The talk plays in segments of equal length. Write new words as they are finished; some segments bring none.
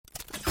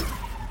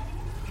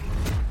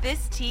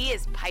This tea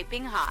is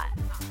piping hot.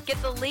 Get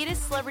the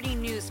latest celebrity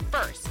news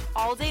first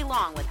all day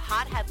long with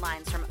hot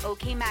headlines from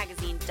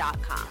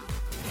okmagazine.com.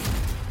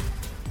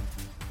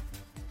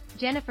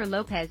 Jennifer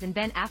Lopez and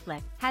Ben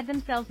Affleck had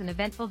themselves an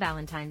eventful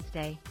Valentine's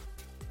Day.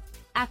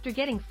 After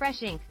getting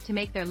fresh ink to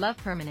make their love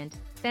permanent,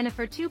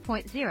 Jennifer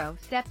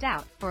 2.0 stepped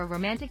out for a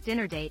romantic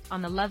dinner date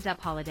on the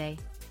loved-up holiday.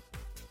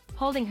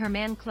 Holding her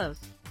man close,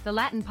 the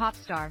Latin pop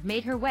star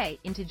made her way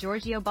into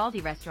Giorgio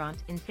Baldi restaurant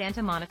in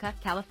Santa Monica,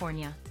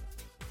 California.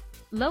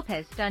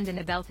 Lopez stunned in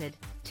a belted,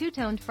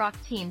 two-toned frock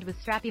teamed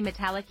with strappy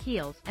metallic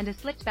heels and a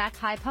slicked-back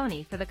high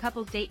pony for the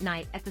couple's date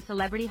night at the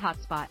celebrity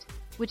hotspot,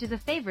 which is a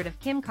favorite of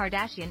Kim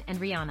Kardashian and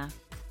Rihanna.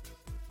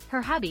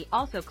 Her hubby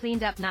also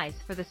cleaned up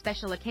nice for the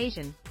special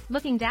occasion,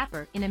 looking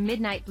dapper in a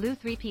midnight blue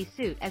three-piece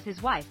suit as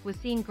his wife was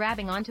seen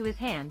grabbing onto his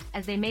hand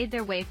as they made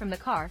their way from the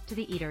car to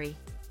the eatery.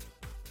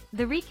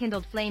 The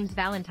rekindled flames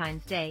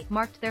Valentine's Day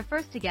marked their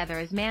first together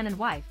as man and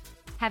wife,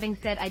 having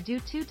said "I do"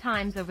 2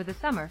 times over the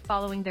summer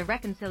following their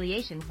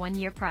reconciliation 1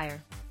 year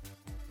prior.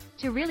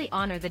 To really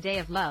honor the day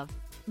of love,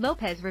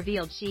 Lopez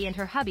revealed she and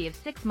her hubby of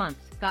 6 months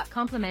got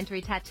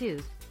complimentary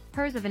tattoos,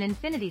 hers of an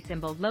infinity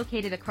symbol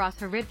located across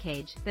her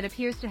ribcage that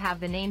appears to have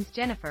the names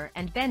Jennifer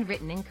and Ben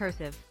written in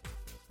cursive.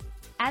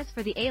 As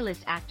for the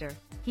A-list actor,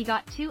 he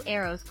got 2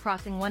 arrows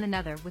crossing one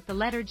another with the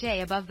letter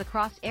J above the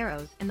crossed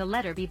arrows and the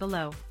letter B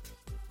below.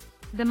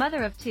 The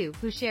mother of 2,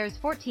 who shares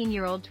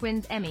 14-year-old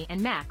twins Emmy and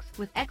Max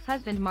with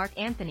ex-husband Mark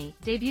Anthony,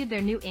 debuted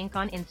their new ink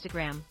on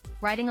Instagram,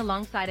 writing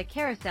alongside a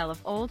carousel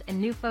of old and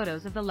new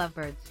photos of the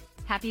lovebirds,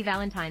 "Happy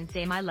Valentine's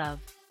Day, my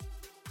love."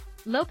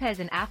 Lopez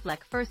and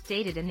Affleck first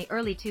dated in the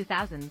early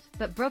 2000s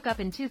but broke up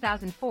in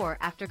 2004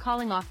 after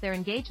calling off their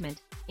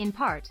engagement, in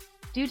part,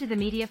 due to the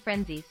media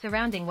frenzy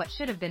surrounding what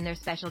should have been their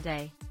special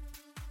day.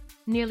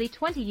 Nearly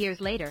 20 years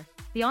later,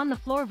 the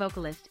on-the-floor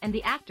vocalist and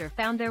the actor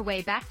found their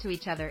way back to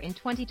each other in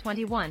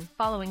 2021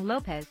 following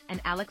Lopez and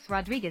Alex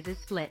Rodriguez's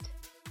split.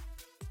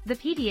 The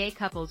PDA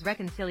couple's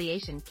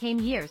reconciliation came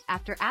years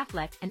after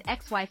Affleck and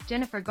ex-wife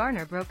Jennifer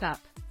Garner broke up.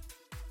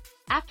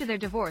 After their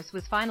divorce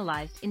was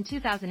finalized in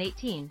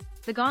 2018,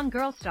 the Gone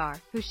Girl star,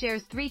 who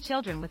shares 3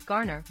 children with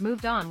Garner,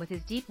 moved on with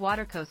his Deep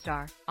Water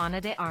co-star,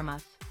 Ana de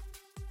Armas.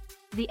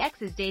 The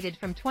exes dated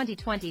from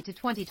 2020 to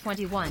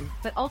 2021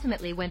 but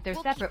ultimately went their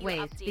separate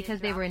ways because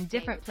they were in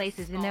different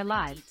places in their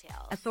lives,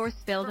 a source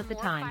spilled at the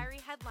time.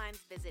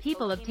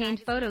 People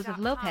obtained photos of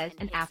Lopez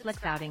and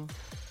Affleck's outing.